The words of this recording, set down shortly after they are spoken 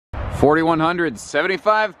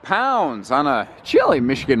4,175 pounds on a chilly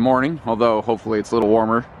Michigan morning, although hopefully it's a little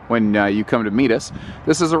warmer when you come to meet us.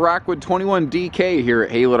 This is a Rockwood 21DK here at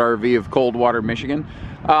Haylett RV of Coldwater, Michigan.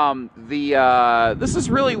 This is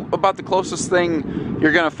really about the closest thing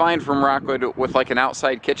you're going to find from Rockwood with like an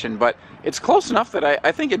outside kitchen, but it's close enough that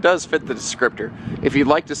I think it does fit the descriptor. If you'd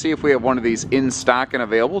like to see if we have one of these in stock and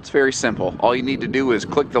available, it's very simple. All you need to do is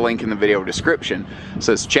click the link in the video description. It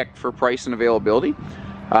says check for price and availability.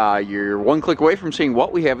 You're one click away from seeing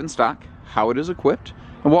what we have in stock, how it is equipped,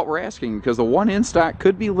 and what we're asking, because the one in stock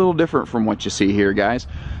could be a little different from what you see here, guys.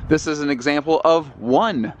 This is an example of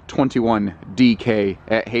one 21DK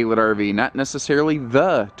at Haylett RV, not necessarily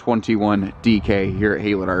the 21DK here at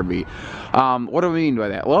Haylett RV. What do I mean by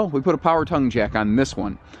that? Well, we put a power tongue jack on this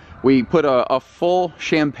one. We put a full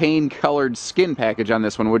champagne colored skin package on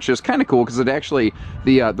this one, which is kind of cool because it actually,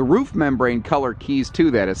 the roof membrane color keys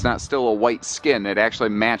to that. It's not still a white skin. It actually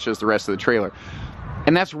matches the rest of the trailer.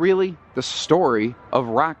 And that's really the story of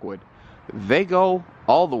Rockwood. They go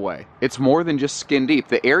all the way. It's more than just skin deep.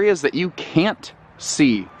 The areas that you can't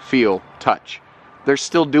see, feel, touch, they're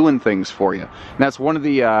still doing things for you. And that's one of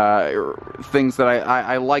the things that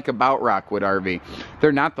I like about Rockwood RV.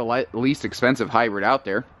 They're not the least expensive hybrid out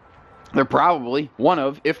there. They're probably one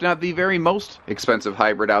of, if not the very most expensive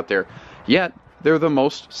hybrid out there. Yet, they're the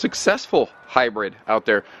most successful hybrid out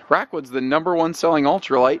there. Rockwood's the #1 selling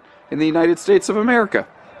ultralight in the United States of America.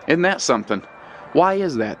 Isn't that something? Why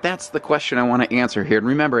is that? That's the question I want to answer here. And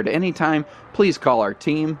remember, at any time, please call our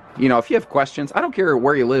team. You know, if you have questions, I don't care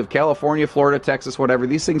where you live, California, Florida, Texas, whatever,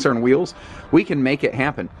 these things are on wheels. We can make it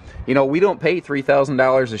happen. You know, we don't pay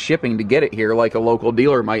 $3,000 of shipping to get it here like a local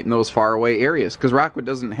dealer might in those faraway areas, because Rockwood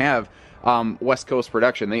doesn't have West Coast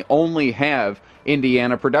production. They only have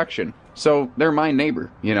Indiana production. So they're my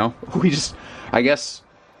neighbor, you know. We just, I guess,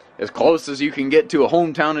 as close as you can get to a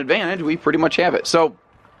hometown advantage, we pretty much have it. So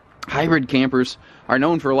hybrid campers are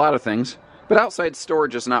known for a lot of things, but outside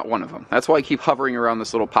storage is not one of them. That's why I keep hovering around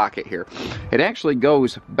this little pocket here. It actually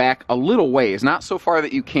goes back a little ways, not so far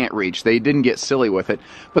that you can't reach. They didn't get silly with it,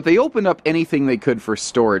 but they opened up anything they could for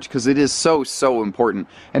storage because it is so important.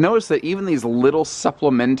 And notice that even these little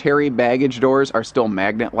supplementary baggage doors are still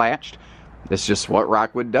magnet latched. That's just what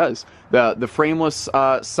Rockwood does. The frameless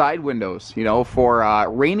side windows, you know, for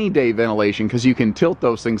rainy day ventilation, because you can tilt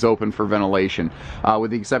those things open for ventilation.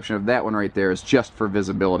 With the exception of that one right there is just for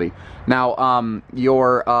visibility. Now,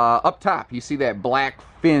 your up top, you see that black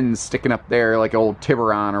fin sticking up there like old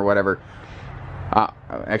Tiburon or whatever.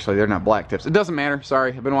 Actually, they're not black tips. It doesn't matter.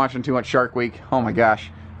 Sorry, I've been watching too much Shark Week. Oh my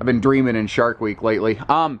gosh, I've been dreaming in Shark Week lately.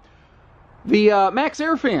 The Max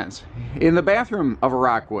Air fans in the bathroom of a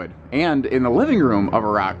Rockwood and in the living room of a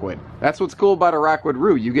Rockwood. That's what's cool about a Rockwood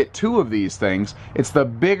Roo. You get two of these things. It's the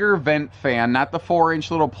bigger vent fan, not the 4-inch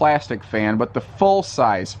little plastic fan, but the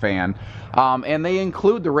full-size fan. And they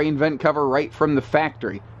include the rain vent cover right from the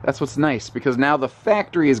factory. That's what's nice, because now the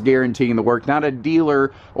factory is guaranteeing the work, not a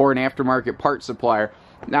dealer or an aftermarket part supplier.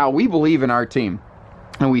 Now, we believe in our team,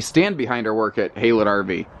 and we stand behind our work at Haylett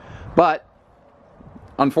RV. But,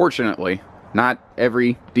 unfortunately, not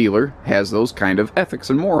every dealer has those kind of ethics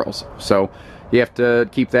and morals, so you have to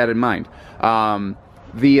keep that in mind.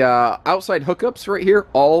 The outside hookups right here,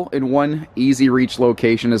 all in one easy reach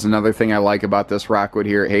location, is another thing I like about this Rockwood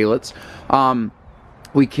here at Haylett's.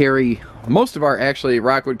 We carry most of our, actually,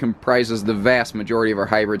 Rockwood comprises the vast majority of our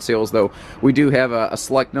hybrid sales, though we do have a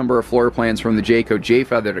select number of floor plans from the Jayco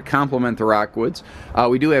J-Feather to complement the Rockwoods.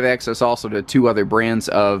 We do have access also to 2 other brands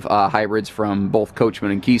of hybrids from both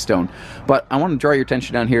Coachman and Keystone. But I want to draw your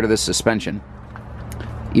attention down here to this suspension.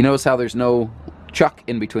 You notice how there's no chuck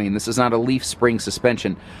in between. This is not a leaf spring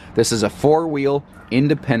suspension. This is a 4-wheel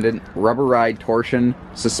independent rubber ride torsion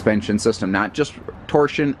suspension system, not just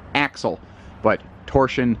torsion axle, but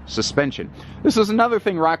torsion suspension. This is another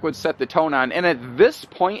thing Rockwood set the tone on, and at this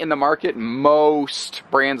point in the market, most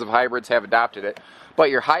brands of hybrids have adopted it. But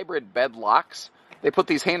your hybrid bed locks, they put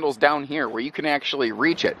these handles down here where you can actually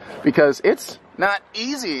reach it, because it's not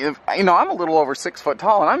easy. You know, I'm a little over 6 foot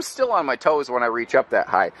tall, and I'm still on my toes when I reach up that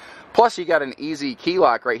high. Plus, you got an easy key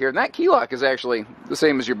lock right here, and that key lock is actually the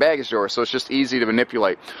same as your baggage door, so it's just easy to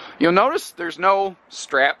manipulate. You'll notice there's no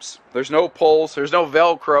straps, there's no pulls, there's no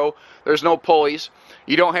Velcro, there's no pulleys.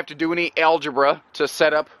 You don't have to do any algebra to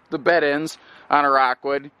set up the bed ends on a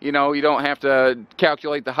Rockwood. You know, you don't have to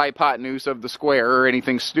calculate the hypotenuse of the square or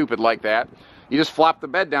anything stupid like that. You just flop the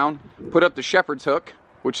bed down, put up the shepherd's hook,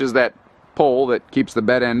 which is that pole that keeps the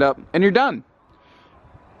bed end up, and you're done.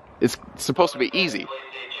 It's supposed to be easy.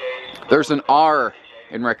 There's an R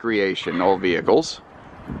in recreation, all vehicles.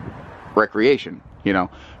 Recreation, you know.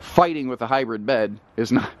 Fighting with a hybrid bed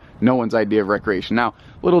is no one's idea of recreation. Now,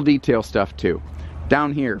 little detail stuff too.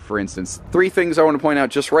 Down here, for instance, 3 things I want to point out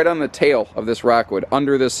just right on the tail of this Rockwood,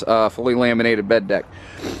 under this fully laminated bed deck.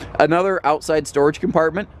 Another outside storage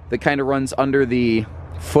compartment that kind of runs under the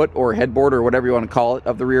foot or headboard or whatever you want to call it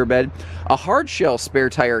of the rear bed. A hard shell spare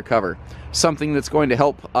tire cover, something that's going to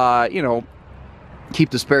help, you know,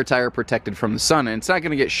 keep the spare tire protected from the sun, and it's not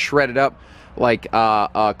going to get shredded up like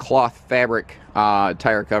a cloth fabric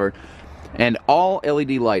tire cover. And all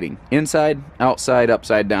LED lighting, inside, outside,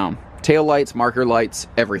 upside down. Tail lights, marker lights,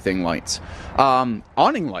 everything lights.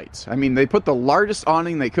 Awning lights. I mean, they put the largest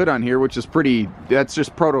awning they could on here, which is pretty, that's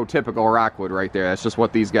just prototypical Rockwood right there. That's just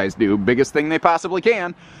what these guys do. Biggest thing they possibly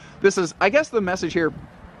can. This is, I guess the message here,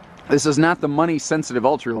 this is not the money-sensitive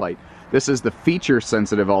ultralight. This is the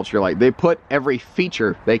feature-sensitive ultralight. They put every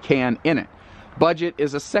feature they can in it. Budget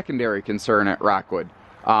is a secondary concern at Rockwood.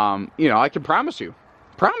 You know, I can promise you,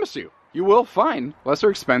 you will find lesser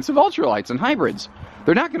expensive ultralights and hybrids.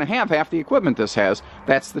 They're not going to have half the equipment this has.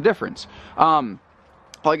 That's the difference.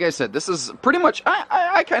 Like I said, this is pretty much,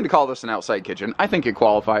 I kind of call this an outside kitchen. I think it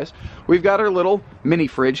qualifies. We've got our little mini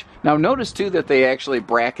fridge. Now notice too that they actually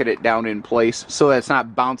bracket it down in place so that it's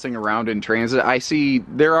not bouncing around in transit. I see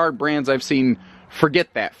there are brands I've seen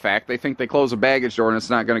forget that fact. They think they close a baggage door and it's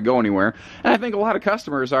not going to go anywhere. And I think a lot of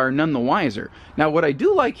customers are none the wiser. Now what I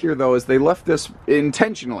do like here though is they left this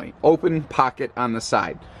intentionally open pocket on the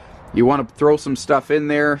side. You want to throw some stuff in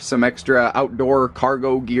there, some extra outdoor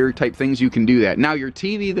cargo gear type things, you can do that. Now your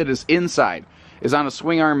TV that is inside is on a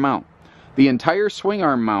swing arm mount. The entire swing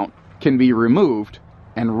arm mount can be removed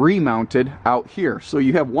and remounted out here. So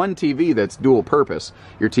you have one TV that's dual purpose.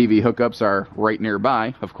 Your TV hookups are right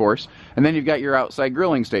nearby, of course, and then you've got your outside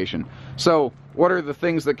grilling station. So what are the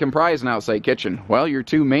things that comprise an outside kitchen? Well, your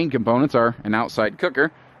 2 main components are an outside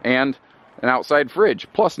cooker and an outside fridge.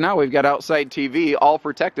 Plus now we've got outside TV all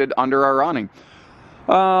protected under our awning.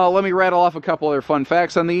 Let me rattle off a couple other fun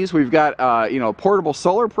facts on these. We've got, you know, portable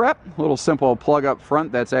solar prep, a little simple plug up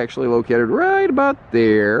front that's actually located right about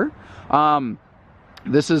there.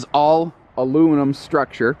 This is all aluminum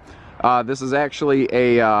structure. This is actually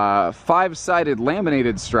a 5-sided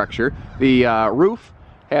laminated structure. The roof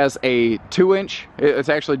has a 2-inch, it's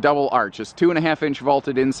actually double arch. It's 2.5-inch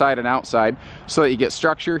vaulted inside and outside so that you get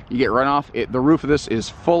structure, you get runoff. The roof of this is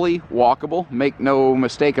fully walkable. Make no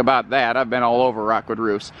mistake about that. I've been all over Rockwood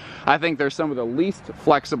roofs. I think they're some of the least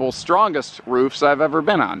flexible, strongest roofs I've ever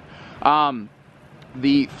been on.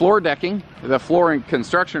 The floor decking, the flooring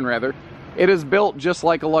construction rather, it is built just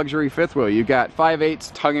like a luxury fifth wheel. You've got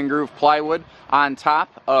 5/8 tongue and groove plywood on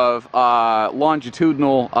top of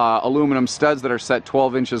longitudinal aluminum studs that are set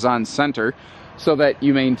 12 inches on center so that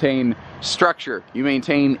you maintain structure, you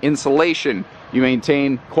maintain insulation, you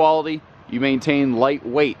maintain quality, you maintain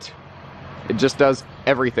lightweight. It just does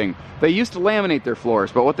everything. They used to laminate their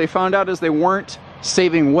floors, but what they found out is they weren't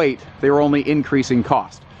saving weight, they were only increasing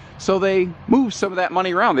cost. So they moved some of that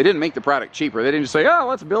money around. They didn't make the product cheaper. They didn't just say, oh,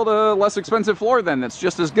 let's build a less expensive floor then that's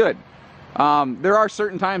just as good. There are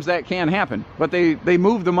certain times that can happen, but they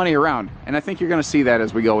move the money around, and I think you're going to see that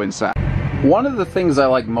as we go inside. One of the things I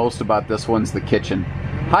like most about this one's the kitchen.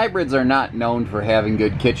 Hybrids are not known for having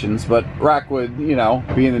good kitchens, but Rockwood, you know,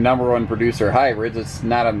 being the #1 producer of hybrids, it's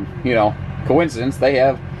not a, you know, coincidence. They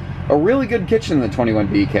have a really good kitchen in the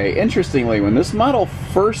 21BK. Interestingly, when this model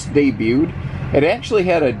first debuted, it actually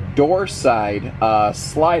had a door side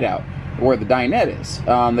slide out where the dinette is.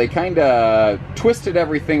 They kind of twisted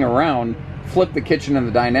everything around, flipped the kitchen and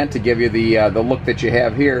the dinette to give you the look that you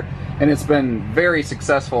have here, and it's been very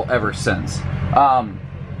successful ever since.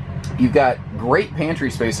 You've got great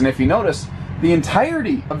pantry space, and if you notice, the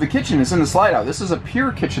entirety of the kitchen is in the slide out. This is a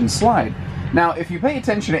pure kitchen slide. Now, if you pay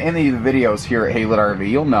attention to any of the videos here at Haylet RV,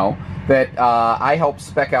 you'll know that I help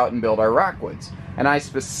spec out and build our Rockwoods. And I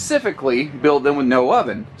specifically build them with no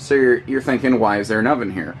oven. So you're thinking, why is there an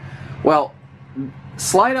oven here? Well,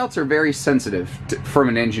 slide outs are very sensitive from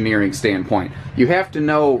an engineering standpoint. You have to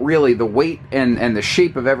know really the weight and the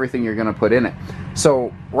shape of everything you're going to put in it.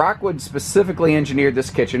 So Rockwood specifically engineered this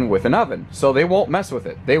kitchen with an oven, so they won't mess with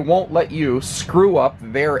it. They won't let you screw up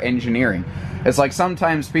their engineering. It's like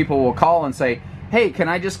sometimes people will call and say, hey, can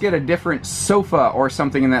I just get a different sofa or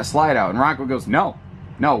something in that slide out? And Rockwood goes, no.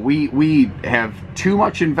 No, we have too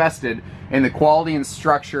much invested in the quality and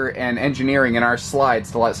structure and engineering in our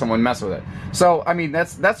slides to let someone mess with it. So, I mean,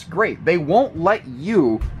 that's great. They won't let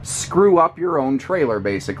you screw up your own trailer,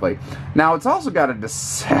 basically. Now, it's also got a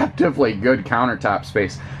deceptively good countertop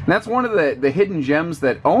space. And that's one of the hidden gems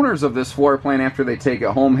that owners of this floor plan, after they take it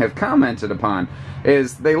home, have commented upon,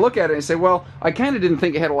 is they look at it and say, well, I kind of didn't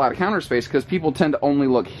think it had a lot of counter space because people tend to only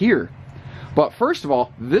look here. But first of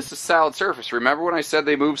all, this is solid surface. Remember when I said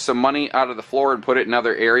they moved some money out of the floor and put it in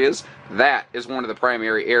other areas? That is one of the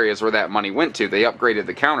primary areas where that money went to. They upgraded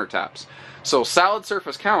the countertops. So solid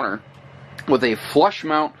surface counter with a flush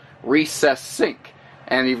mount recessed sink.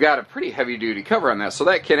 And you've got a pretty heavy duty cover on that, so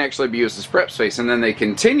that can actually be used as prep space. And then they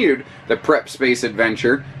continued the prep space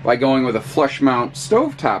adventure by going with a flush mount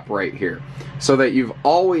stovetop right here, so that you've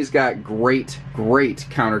always got great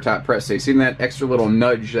countertop prep space. See that extra little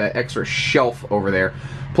nudge, that extra shelf over there.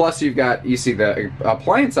 Plus you've got, you see the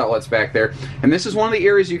appliance outlets back there, and this is one of the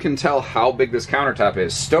areas you can tell how big this countertop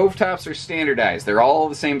is. Stovetops are standardized. They're all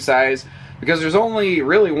the same size, because there's only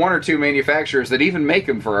really 1 or 2 manufacturers that even make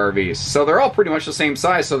them for RVs. So they're all pretty much the same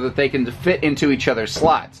size so that they can fit into each other's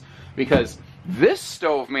slots. Because this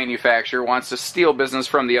stove manufacturer wants to steal business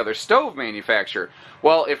from the other stove manufacturer.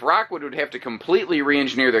 Well, if Rockwood would have to completely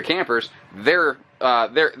re-engineer their campers, their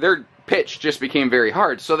pitch just became very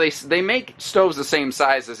hard. So they make stoves the same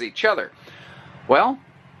size as each other. Well,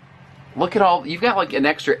 look at all, you've got like an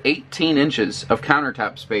extra 18 inches of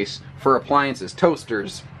countertop space for appliances,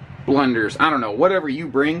 toasters, blenders, I don't know, whatever you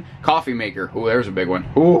bring. Coffee maker, oh, there's a big one.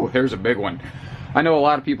 Oh, there's a big one. I know a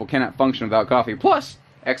lot of people cannot function without coffee. Plus,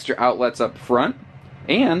 extra outlets up front,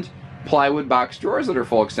 and plywood box drawers that are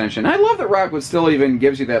full extension. I love that Rockwood still even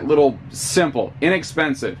gives you that little simple,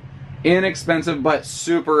 inexpensive but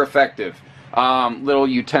super effective little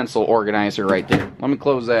utensil organizer right there. Let me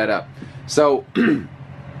close that up. So,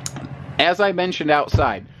 as I mentioned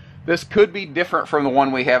outside, this could be different from the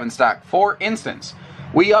one we have in stock. For instance,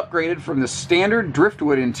 we upgraded from the standard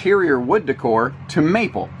driftwood interior wood decor to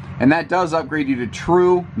maple, and that does upgrade you to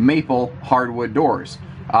true maple hardwood doors.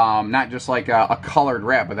 Not just like a colored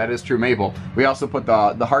wrap, but that is true maple. We also put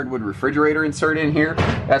the hardwood refrigerator insert in here.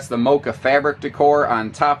 That's the mocha fabric decor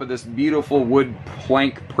on top of this beautiful wood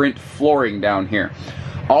plank print flooring down here.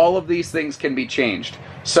 All of these things can be changed.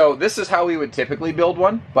 So this is how we would typically build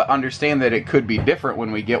one, but understand that it could be different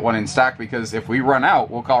when we get one in stock, because if we run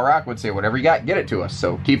out, we'll call Rockwood, say whatever you got, get it to us.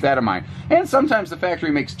 So keep that in mind. And sometimes the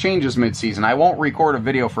factory makes changes mid-season. I won't record a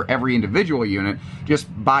video for every individual unit, just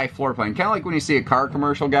by floor plan. Kind of like when you see a car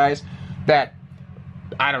commercial, guys, that,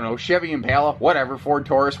 I don't know, Chevy Impala, whatever, Ford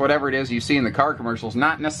Taurus, whatever it is you see in the car commercials,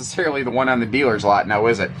 not necessarily the one on the dealer's lot now,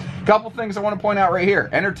 is it? A couple things I want to point out right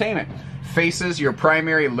here. Entertainment. Faces your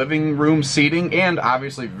primary living room seating, and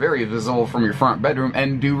obviously very visible from your front bedroom.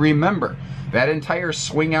 And do remember, that entire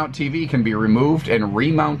swing out TV can be removed and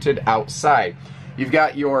remounted outside. You've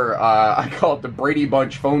got your, I call it the Brady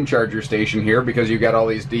Bunch phone charger station here, because you've got all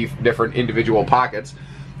these different individual pockets.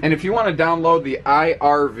 And if you want to download the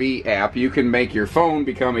IRV app, you can make your phone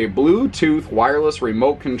become a Bluetooth wireless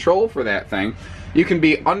remote control for that thing. You can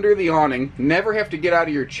be under the awning, never have to get out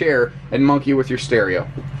of your chair and monkey with your stereo.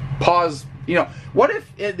 Pause, you know, what if,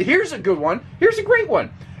 here's a good one, here's a great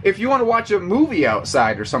one. If you want to watch a movie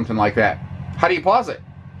outside or something like that, how do you pause it?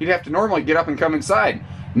 You'd have to normally get up and come inside.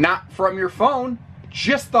 Not from your phone,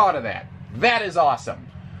 just thought of that. That is awesome.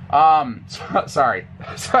 Sorry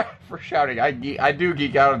for shouting. I do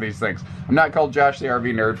geek out on these things. I'm not called Josh the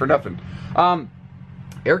RV nerd for nothing.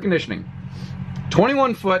 Air conditioning.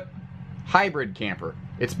 21-foot hybrid camper.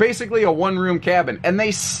 It's basically a one-room cabin, and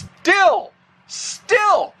they still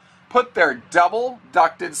put their double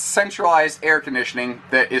ducted centralized air conditioning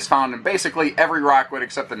that is found in basically every Rockwood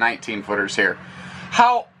except the 19-footers here.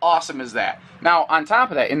 How awesome is that? Now, on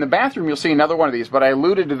top of that, in the bathroom you'll see another one of these, but I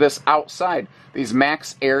alluded to this outside. These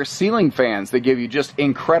Max Air ceiling fans that give you just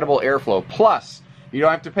incredible airflow. Plus, you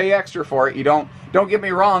don't have to pay extra for it. You don't get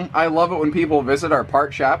me wrong, I love it when people visit our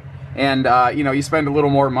part shop and you know, you spend a little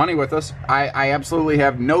more money with us. I absolutely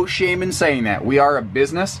have no shame in saying that. We are a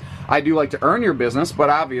business. I do like to earn your business, but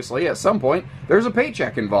obviously at some point there's a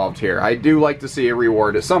paycheck involved here. I do like to see a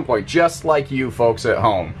reward at some point, just like you folks at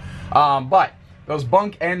home. But those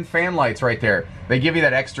bunk end fan lights right there, they give you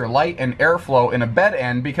that extra light and airflow in a bed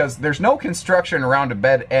end, because there's no construction around a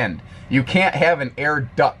bed end. You can't have an air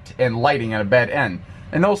duct and lighting at a bed end.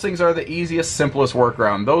 And those things are the easiest, simplest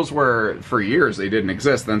workaround. Those were, for years, they didn't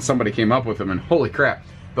exist. Then somebody came up with them, and holy crap,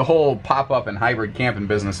 the whole pop-up and hybrid camping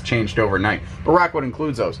business changed overnight. But Rockwood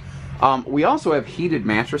includes those. We also have heated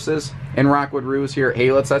mattresses in Rockwood roofs here.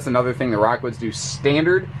 Haylets, that's another thing the Rockwoods do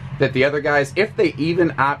standard that the other guys, if they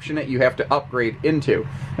even option it, you have to upgrade into.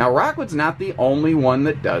 Now, Rockwood's not the only one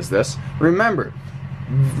that does this. Remember,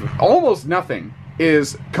 almost nothing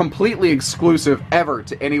is completely exclusive ever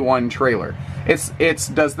to any one trailer.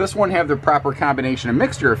 Does this one have the proper combination and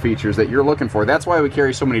mixture of features that you're looking for? That's why we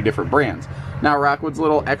carry so many different brands. Now, Rockwood's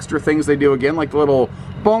little extra things they do, again, like the little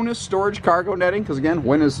bonus storage cargo netting, because again,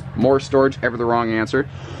 when is more storage ever the wrong answer?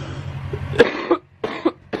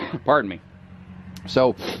 Pardon me.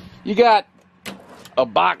 So you got a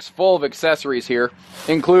box full of accessories here,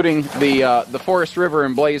 including the Forest River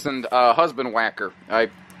emblazoned husband whacker. I'm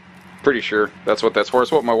pretty sure that's what that's for.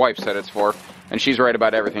 It's what my wife said it's for, and she's right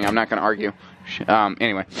about everything. I'm not going to argue.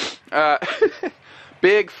 Anyway,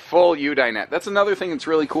 big full U-dinette. That's another thing that's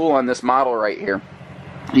really cool on this model right here.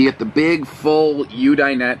 You get the big full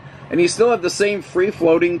U-dinette, and you still have the same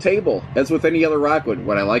free-floating table as with any other Rockwood.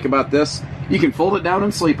 What I like about this, you can fold it down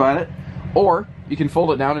and sleep on it, or you can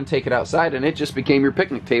fold it down and take it outside, and it just became your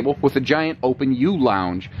picnic table with a giant open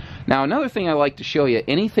U-lounge. Now, another thing I like to show you,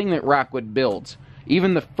 anything that Rockwood builds,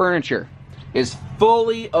 even the furniture, is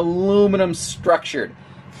fully aluminum structured.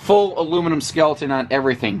 Full aluminum skeleton on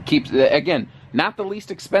everything. Keeps, again, not the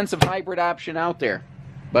least expensive hybrid option out there,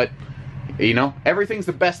 but you know, everything's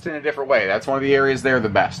the best in a different way. That's one of the areas they're the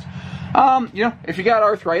best. You know, if you got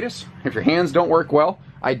arthritis, if your hands don't work well,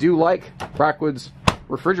 I do like Rockwood's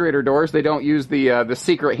refrigerator doors. They don't use the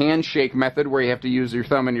secret handshake method where you have to use your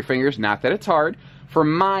thumb and your fingers. Not that it's hard for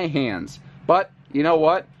my hands, but you know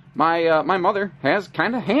what? My mother has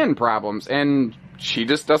kind of hand problems, and she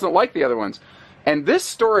just doesn't like the other ones. And this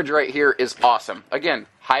storage right here is awesome. Again,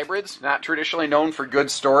 hybrids, not traditionally known for good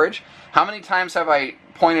storage. How many times have I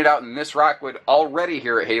pointed out in this Rockwood already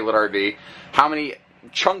here at Haylett RV how many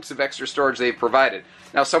chunks of extra storage they've provided?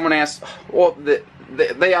 Now someone asked, well,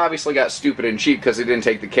 they obviously got stupid and cheap because they didn't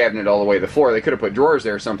take the cabinet all the way to the floor. They could have put drawers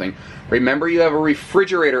there or something. Remember, you have a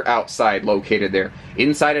refrigerator outside located there.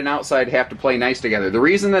 Inside and outside have to play nice together. The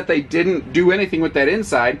reason that they didn't do anything with that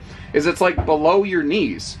inside is it's like below your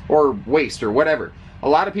knees or waist or whatever. A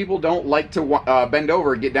lot of people don't like to bend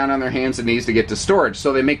over and get down on their hands and knees to get to storage,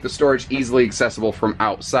 so they make the storage easily accessible from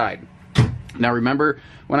outside. Now remember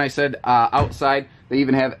when I said outside, they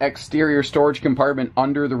even have exterior storage compartment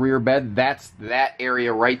under the rear bed. That's that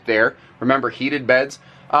area right there. Remember, heated beds.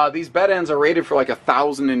 These bed ends are rated for like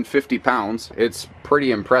 1,050 pounds. It's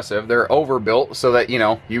pretty impressive. They're overbuilt so that, you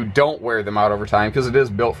know, you don't wear them out over time because it is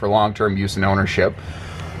built for long-term use and ownership.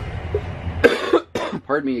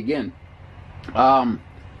 Pardon me again.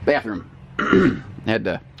 Bathroom. Had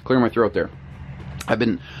to clear my throat there. I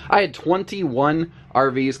had 21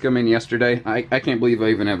 RVs come in yesterday. I can't believe I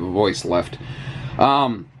even have a voice left.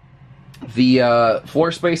 The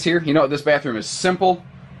floor space here, you know, this bathroom is simple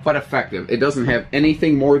but effective. It doesn't have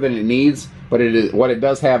anything more than it needs, but what it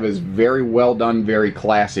does have is very well done, very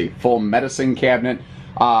classy. Full medicine cabinet.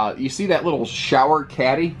 You see that little shower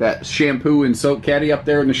caddy, that shampoo and soap caddy up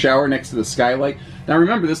there in the shower next to the skylight? Now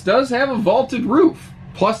remember, this does have a vaulted roof,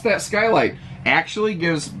 plus that skylight actually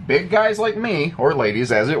gives big guys like me, or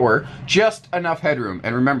ladies as it were, just enough headroom.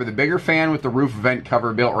 And remember, the bigger fan with the roof vent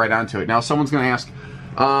cover built right onto it. Now someone's going to ask,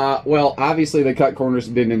 well, obviously they cut corners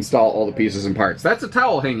and didn't install all the pieces and parts. That's a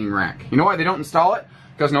towel hanging rack. You know why they don't install it?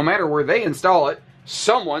 Because no matter where they install it,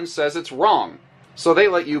 someone says it's wrong. So they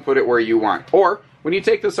let you put it where you want. Or, when you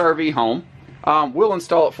take this RV home, we'll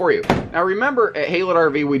install it for you. Now remember, at Haylett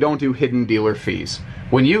RV, we don't do hidden dealer fees.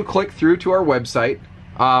 When you click through to our website,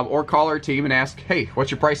 or call our team and ask, hey,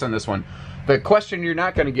 what's your price on this one? The question you're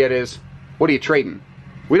not going to get is, what are you trading?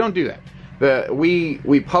 We don't do that.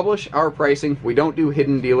 We publish our pricing. We don't do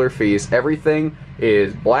hidden dealer fees. Everything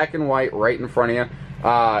is black and white right in front of you.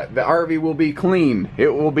 The RV will be cleaned. It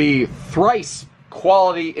will be thrice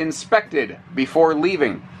quality inspected before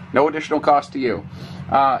leaving. No additional cost to you.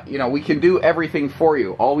 You know, we can do everything for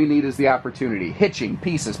you. All we need is the opportunity. Hitching,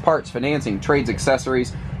 pieces, parts, financing, trades,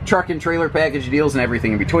 accessories, truck and trailer package deals, and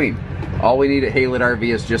everything in between. All we need at Haylett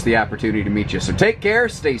RV is just the opportunity to meet you. So take care,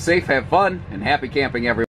 stay safe, have fun, and happy camping, everyone.